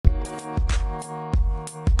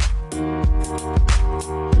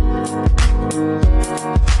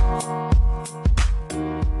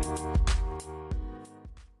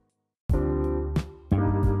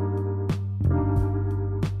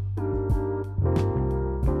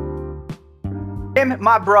Tim,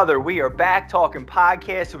 my brother, we are back talking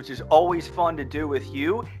podcasts, which is always fun to do with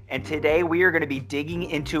you. And today we are going to be digging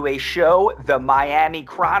into a show, the Miami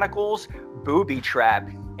Chronicles Booby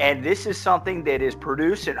Trap. And this is something that is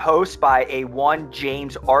produced and hosted by a one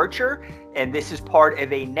James Archer. And this is part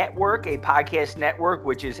of a network, a podcast network,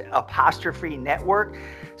 which is Apostrophe Network.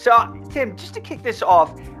 So, Tim, just to kick this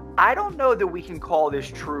off, I don't know that we can call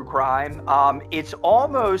this true crime. It's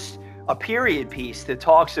almost a period piece that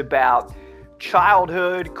talks about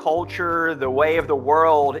childhood, culture, the way of the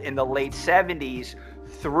world in the late 70s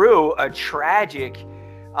through a tragic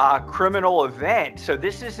criminal event. So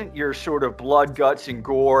this isn't your sort of blood, guts, and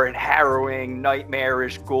gore and harrowing,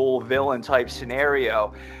 nightmarish ghoul villain type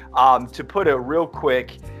scenario. To put a real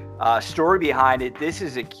quick story behind it, this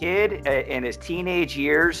is a kid in his teenage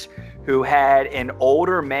years who had an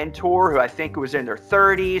older mentor who I think was in their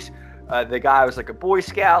 30s. The guy was like a Boy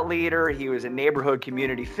Scout leader. He was a neighborhood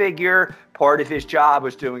community figure. Part of his job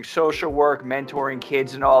was doing social work, mentoring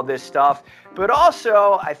kids and all this stuff. But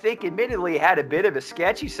also, I think admittedly had a bit of a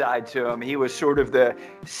sketchy side to him. He was sort of the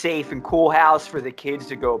safe and cool house for the kids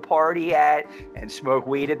to go party at and smoke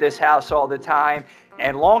weed at this house all the time.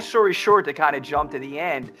 And long story short, to kind of jump to the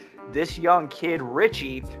end, this young kid,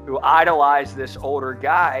 Richie, who idolized this older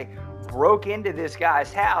guy, broke into this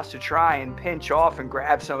guy's house to try and pinch off and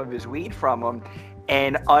grab some of his weed from him,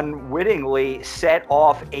 and unwittingly set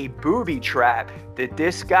off a booby trap that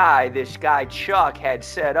this guy Chuck had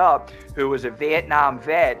set up, who was a Vietnam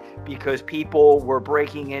vet, because people were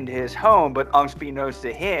breaking into his home, but unbeknownst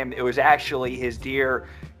to him, it was actually his dear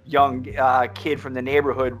young kid from the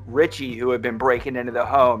neighborhood, Richie, who had been breaking into the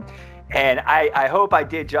home. And I hope I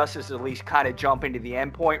did justice, at least kind of jump into the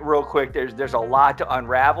end point real quick. There's a lot to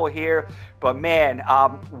unravel here. But man,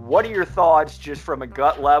 what are your thoughts just from a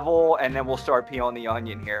gut level? And then we'll start peeling the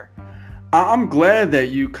onion here. I'm glad that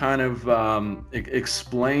you kind of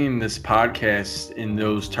explain this podcast in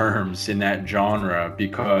those terms, in that genre,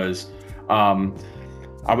 because I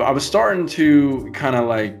was starting to kind of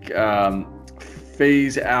like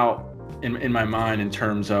phase out in my mind in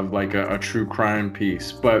terms of like a true crime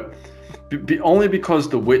piece. But only because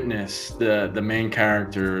the witness, the main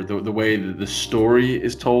character, the way that the story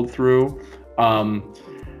is told through,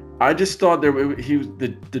 I just thought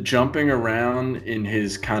the jumping around in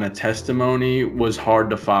his kind of testimony was hard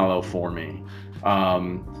to follow for me,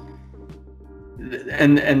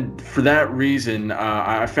 and for that reason,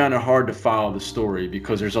 I found it hard to follow the story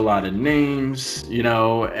because there's a lot of names,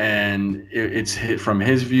 and it's from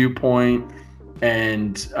his viewpoint.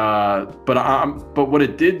 And but what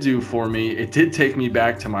it did do for me, it did take me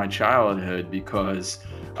back to my childhood because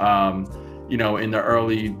in the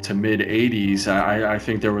early to mid 80s, I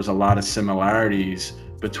think there was a lot of similarities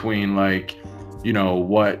between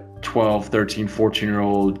what 12, 13,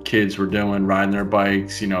 14-year-old kids were doing, riding their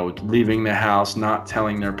bikes, leaving the house, not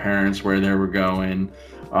telling their parents where they were going,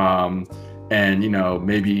 and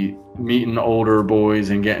maybe meeting older boys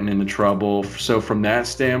and getting into trouble. So from that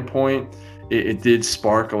standpoint, it did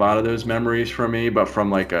spark a lot of those memories for me. But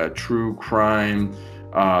from like a true crime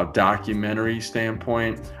documentary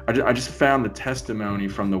standpoint, I just found the testimony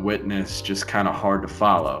from the witness just kind of hard to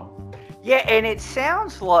follow. Yeah, and it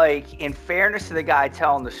sounds like, in fairness to the guy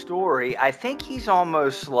telling the story, I think he's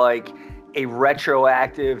almost like a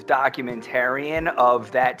retroactive documentarian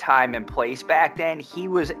of that time and place back then. He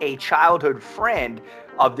was a childhood friend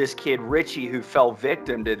of this kid, Richie, who fell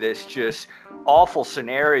victim to this just awful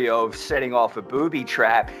scenario of setting off a booby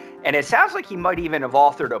trap. And it sounds like he might even have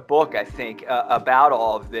authored a book, I think, about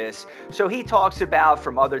all of this. So he talks about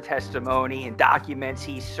from other testimony and documents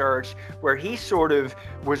he searched, where he sort of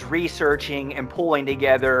was researching and pulling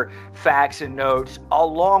together facts and notes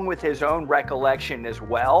along with his own recollection as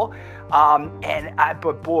well.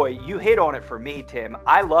 But boy, you hit on it for me, Tim.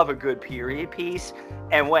 I love a good period piece.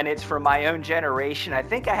 And when it's from my own generation, I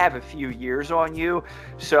think I have a few years on you.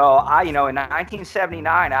 So in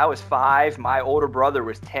 1979, I was 5. My older brother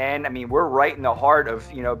was 10. I mean, we're right in the heart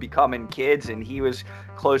of, becoming kids, and he was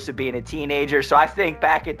close to being a teenager. So I think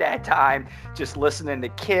back at that time, just listening to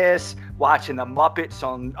Kiss, watching the Muppets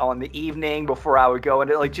on the evening before I would go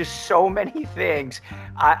into, like, just so many things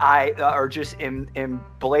I are just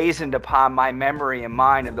emblazoned upon my memory and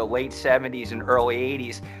mind of the late 70s and early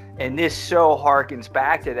 80s. And this so harkens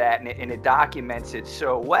back to that, and it documents it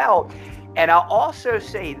so well. And I'll also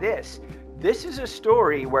say this is a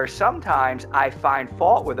story where sometimes I find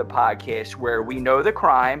fault with a podcast where we know the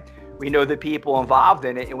crime, we know the people involved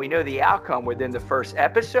in it, and we know the outcome within the first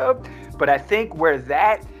episode. But I think where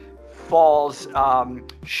that falls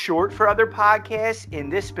short for other podcasts. In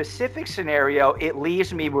this specific scenario, it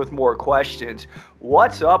leaves me with more questions.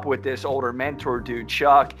 What's up with this older mentor dude,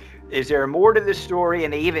 Chuck? Is there more to this story?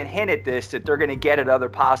 And they even hint at this, that they're going to get at other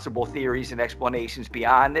possible theories and explanations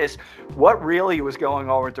beyond this. What really was going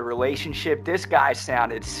on with the relationship? This guy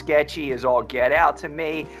sounded sketchy as all get out to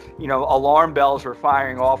me. You know, alarm bells were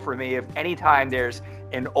firing off for me. If anytime there's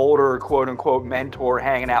an older quote unquote mentor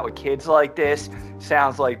hanging out with kids like this,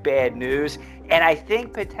 sounds like bad news. And I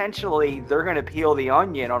think potentially they're going to peel the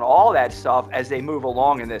onion on all that stuff as they move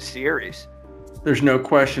along in this series. There's no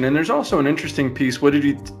question. And there's also an interesting piece. What did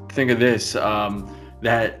you think of this?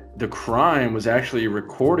 That the crime was actually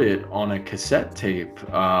recorded on a cassette tape.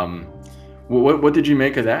 What did you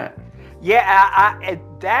make of that? Yeah,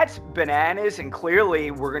 that's bananas. And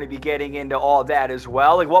clearly we're going to be getting into all that as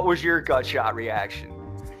well. Like, what was your gut shot reaction?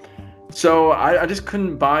 So I just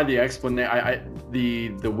couldn't buy the explanation.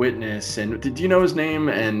 The witness, and did you know his name?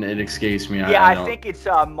 And it escapes me. Yeah, I think it's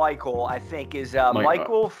Michael. I think is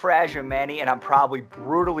Michael Fragimeni, and I'm probably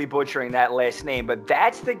brutally butchering that last name, but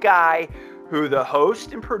that's the guy who the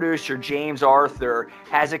host and producer, James Arthur,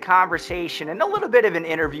 has a conversation, and a little bit of an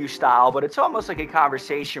interview style, but it's almost like a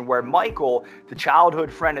conversation where Michael, the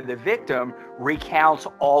childhood friend of the victim, recounts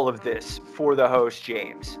all of this for the host,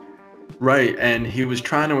 James. Right, and he was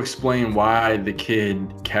trying to explain why the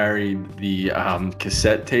kid carried the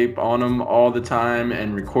cassette tape on him all the time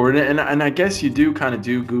and recorded it. And I guess you do kind of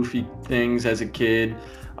do goofy things as a kid.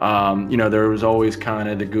 You know, there was always kind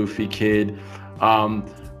of the goofy kid.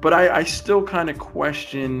 But I still kind of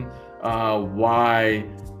question why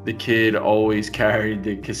the kid always carried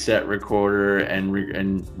the cassette recorder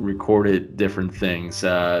and recorded different things.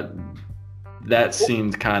 That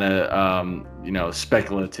seemed kind of,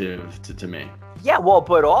 speculative to me. Yeah, well,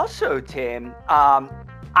 but also, Tim,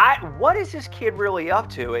 what is this kid really up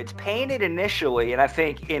to? It's painted initially, and I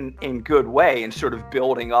think in good way, and sort of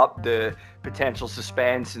building up the potential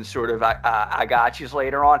suspense and sort of I got yous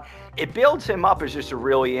later on. It builds him up as just a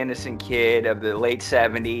really innocent kid of the late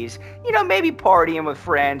 70s, maybe partying with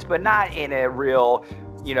friends, but not in a real,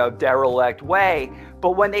 derelict way.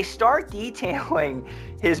 But when they start detailing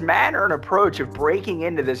his manner and approach of breaking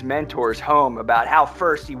into this mentor's home, about how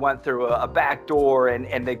first he went through a back door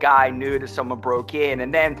and the guy knew that someone broke in,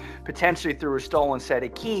 and then potentially through a stolen set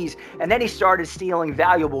of keys, and then he started stealing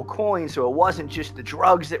valuable coins, so it wasn't just the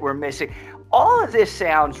drugs that were missing. All of this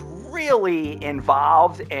sounds really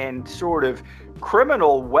involved and sort of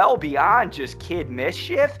criminal, well beyond just kid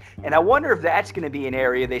mischief, and I wonder if that's going to be an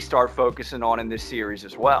area they start focusing on in this series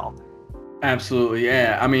as well. Absolutely,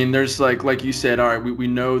 yeah. I mean, there's like you said, all right, we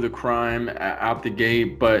know the crime out the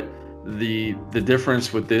gate, but the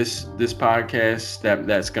difference with this podcast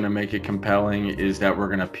that's going to make it compelling is that we're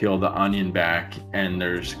going to peel the onion back, and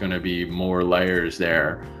there's going to be more layers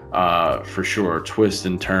there, for sure, twists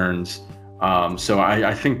and turns. So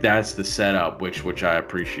I think that's the setup, which I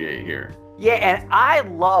appreciate here. Yeah, and I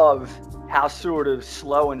love how sort of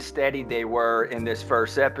slow and steady they were in this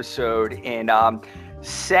first episode, and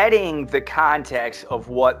setting the context of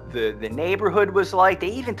what the neighborhood was like. They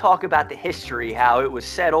even talk about the history, how it was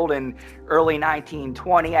settled in early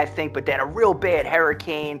 1920, I think, but then a real bad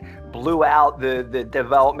hurricane blew out the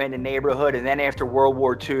development and neighborhood, and then after World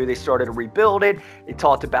War II, they started to rebuild it. They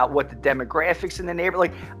talked about what the demographics in the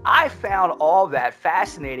neighborhood, I found all that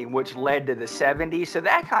fascinating, which led to the 70s. So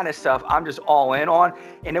that kind of stuff I'm just all in on.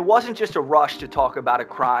 And it wasn't just a rush to talk about a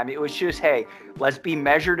crime. It was just, hey, let's be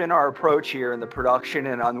measured in our approach here in the production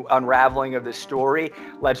and unraveling of the story.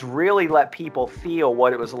 Let's really let people feel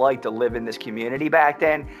what it was like to live in this community back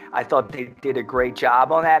then. I thought they did a great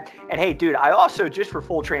job on that. And hey, dude, I also, just for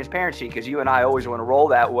full transparency, because you and I always want to roll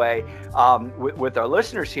that way with our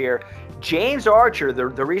listeners here, James Archer, the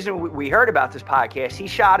reason we heard about this podcast, he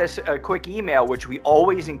shot us a quick email, which we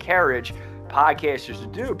always encourage podcasters to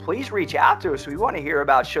do. Please reach out to us. We want to hear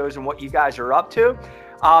about shows and what you guys are up to.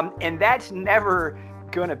 And that's never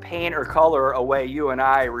going to paint or color away you and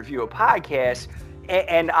I review a podcast.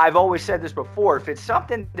 And I've always said this before, if it's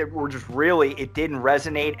something that we're just really, it didn't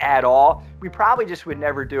resonate at all, we probably just would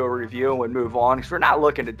never do a review and would move on, because we're not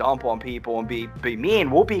looking to dump on people and be mean.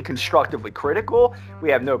 We'll be constructively critical. We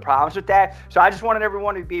have no problems with that. So I just wanted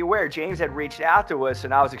everyone to be aware. James had reached out to us,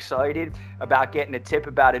 and I was excited about getting a tip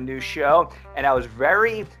about a new show. And I was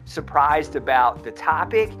very surprised about the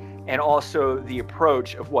topic and also the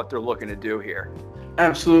approach of what they're looking to do here.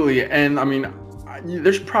 Absolutely. And I mean,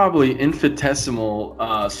 there's probably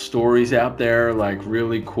infinitesimal stories out there, like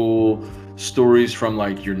really cool stories from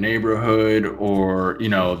like your neighborhood or,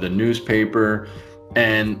 the newspaper.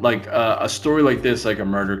 And like a story like this, like a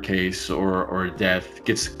murder case or a death,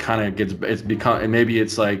 it's become, and maybe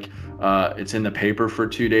it's like it's in the paper for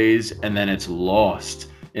 2 days and then it's lost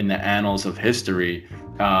in the annals of history.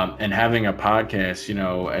 And having a podcast,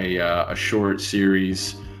 a short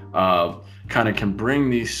series, kind of can bring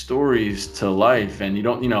these stories to life. And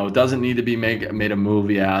it doesn't need to be made a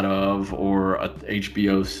movie out of, or a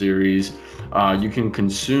HBO series. You can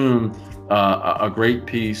consume a great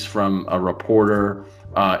piece from a reporter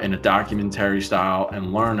in a documentary style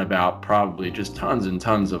and learn about probably just tons and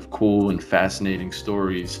tons of cool and fascinating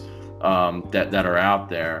stories that are out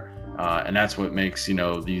there. And that's what makes,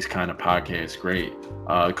 these kind of podcasts great,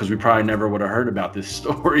 because we probably never would have heard about this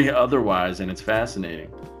story otherwise, and it's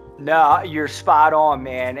fascinating. No, you're spot on,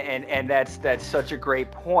 man. And that's such a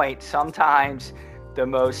great point. Sometimes the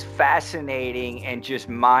most fascinating and just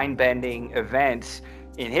mind-bending events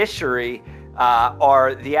in history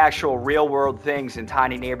are the actual real world things in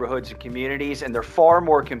tiny neighborhoods and communities, and they're far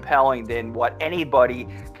more compelling than what anybody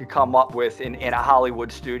could come up with in a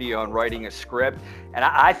Hollywood studio and writing a script. And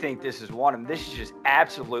I think this is one of them. This is just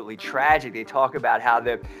absolutely tragic. They talk about how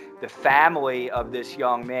the family of this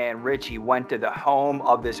young man, Richie, went to the home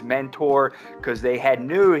of this mentor because they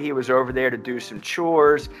knew he was over there to do some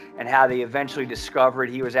chores, and how they eventually discovered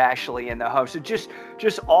he was actually in the home. So just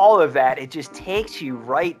all of that, it just takes you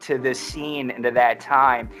right to this scene and to that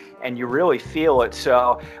time, and you really feel it.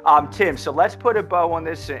 So, Tim, so let's put a bow on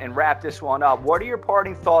this and wrap this one up. What are your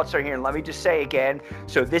parting thoughts here? And let me just say again,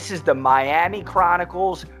 so this is the Miami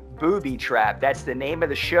Chronicles Booby Trap. That's the name of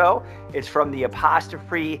the show. It's from the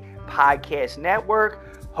Apostrophe Podcast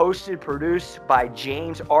Network, hosted, produced by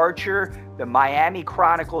James Archer. The Miami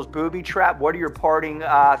Chronicles Booby Trap. What are your parting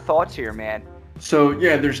thoughts here, man? So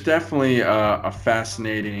yeah, there's definitely a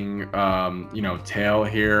fascinating, tale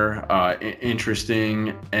here,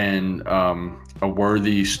 interesting and a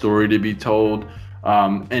worthy story to be told.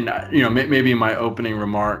 And maybe my opening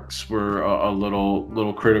remarks were a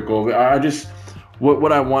little critical.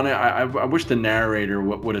 What I wanted, I wish the narrator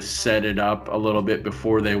would have set it up a little bit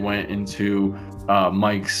before they went into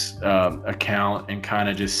Mike's account, and kind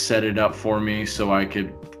of just set it up for me so I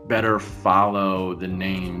could better follow the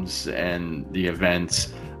names and the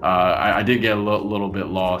events. I did get a little bit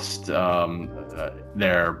lost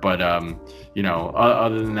there, but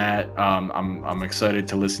other than that, I'm excited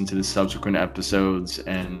to listen to the subsequent episodes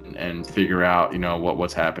and figure out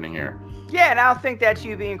what's happening here. Yeah, and I don't think that's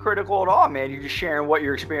you being critical at all, man. You're just sharing what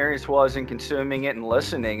your experience was in consuming it and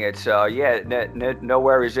listening it. So no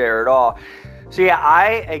worries there at all. So yeah,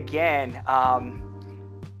 again,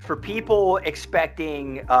 for people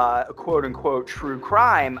expecting quote unquote true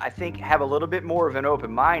crime, I think have a little bit more of an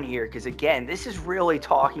open mind here, because again, this is really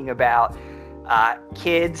talking about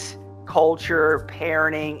kids, culture,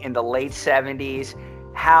 parenting in the late 70s.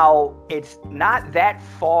 How it's not that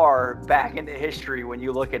far back into history when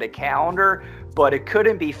you look at a calendar, but it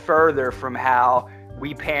couldn't be further from how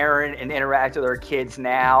we parent and interact with our kids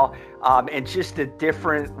now, and just a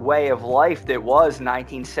different way of life that was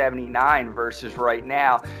 1979 versus right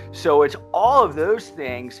now. So it's all of those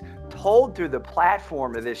things told through the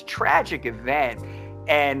platform of this tragic event.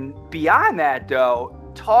 And beyond that, though,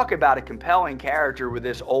 talk about a compelling character with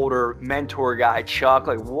this older mentor guy, Chuck.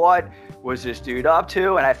 Like, what was this dude up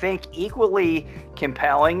to? And I think equally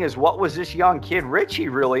compelling is what was this young kid, Richie,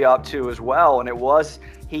 really up to as well. And was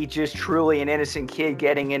he just truly an innocent kid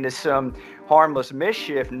getting into some harmless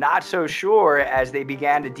mischief? Not so sure, as they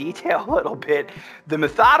began to detail a little bit the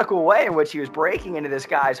methodical way in which he was breaking into this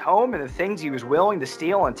guy's home and the things he was willing to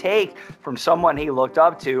steal and take from someone he looked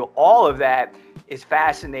up to. All of that is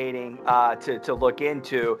fascinating to look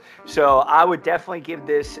into. So I would definitely give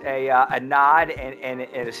this a nod and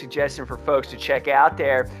a suggestion for folks to check out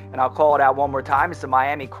there. And I'll call it out one more time. It's the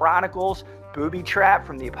Miami Chronicles Booby Trap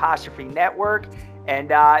from the Apostrophe Network.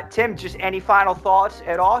 And Tim, just any final thoughts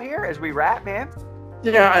at all here as we wrap, man?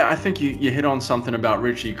 Yeah, I think you hit on something about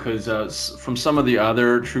Richie, because from some of the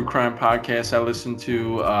other true crime podcasts I listen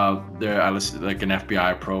to, I listen to like an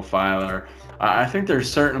FBI profiler. I think there's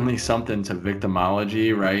certainly something to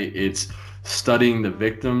victimology, right? It's studying the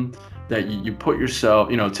victim, that you put yourself,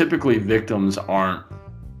 typically victims aren't,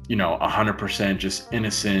 100% just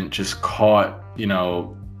innocent, just caught, in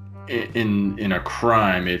a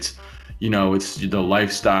crime. It's, it's the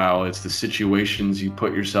lifestyle, it's the situations you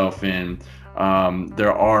put yourself in.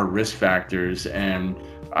 There are risk factors, and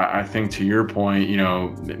I think to your point,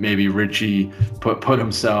 maybe Richie put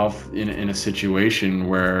himself in a situation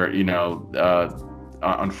where,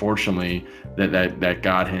 unfortunately that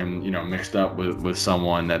got him, mixed up with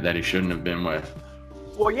someone that he shouldn't have been with.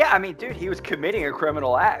 Well, yeah, I mean, dude, he was committing a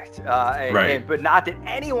criminal act, Right. but not that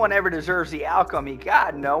anyone ever deserves the outcome he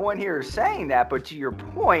got. No one here is saying that. But to your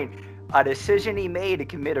point, a decision he made to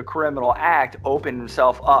commit a criminal act opened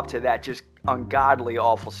himself up to that just ungodly,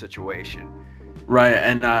 awful situation. Right,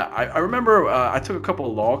 and I remember I took a couple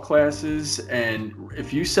of law classes, and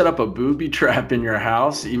if you set up a booby trap in your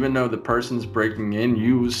house, even though the person's breaking in,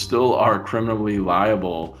 you still are criminally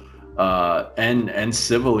liable, and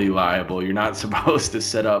civilly liable. You're not supposed to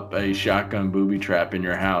set up a shotgun booby trap in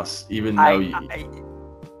your house, even though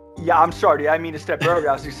Yeah, I'm sorry. I mean to step over.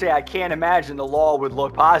 I was going to say, I can't imagine the law would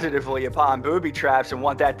look positively upon booby traps and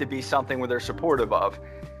want that to be something where they're supportive of.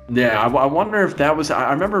 Yeah, I wonder if that was.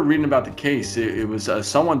 I remember reading about the case. It was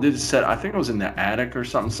someone did set. I think it was in the attic or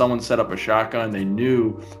something. Someone set up a shotgun. They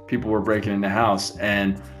knew people were breaking in the house,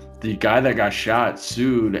 and the guy that got shot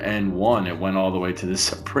sued and won. It went all the way to the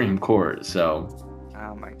Supreme Court. So.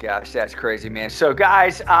 Oh my gosh, that's crazy, man. So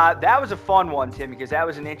guys, that was a fun one, Tim, because that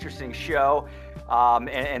was an interesting show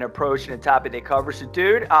and approach and a topic they cover. So,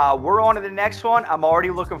 dude, we're on to the next one. I'm already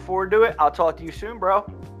looking forward to it. I'll talk to you soon, bro.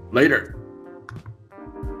 Later.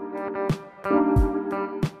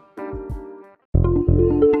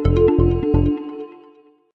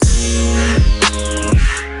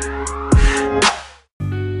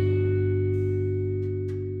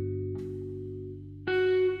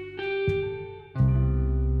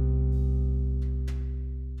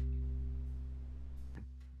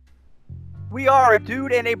 We are a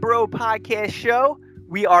Dude and a Bro podcast show.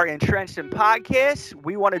 We are entrenched in podcasts.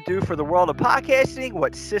 We want to do for the world of podcasting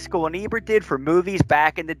what Siskel and Ebert did for movies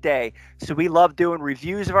back in the day. So we love doing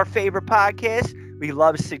reviews of our favorite podcasts. We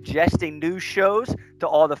love suggesting new shows to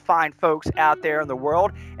all the fine folks out there in the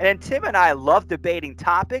world. And then Tim and I love debating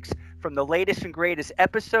topics from the latest and greatest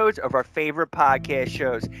episodes of our favorite podcast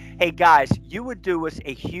shows. Hey guys, you would do us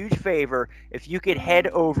a huge favor if you could head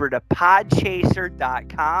over to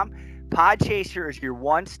podchaser.com. Podchaser is your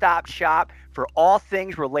one-stop shop for all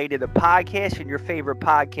things related to podcasts and your favorite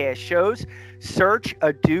podcast shows. Search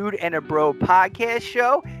a Dude and a Bro podcast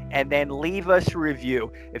show and then leave us a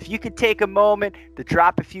review. If you could take a moment to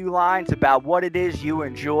drop a few lines about what it is you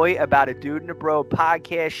enjoy about a Dude and a Bro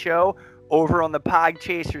podcast show over on the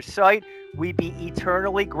Podchaser site, we'd be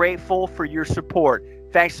eternally grateful for your support.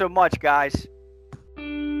 Thanks so much, guys.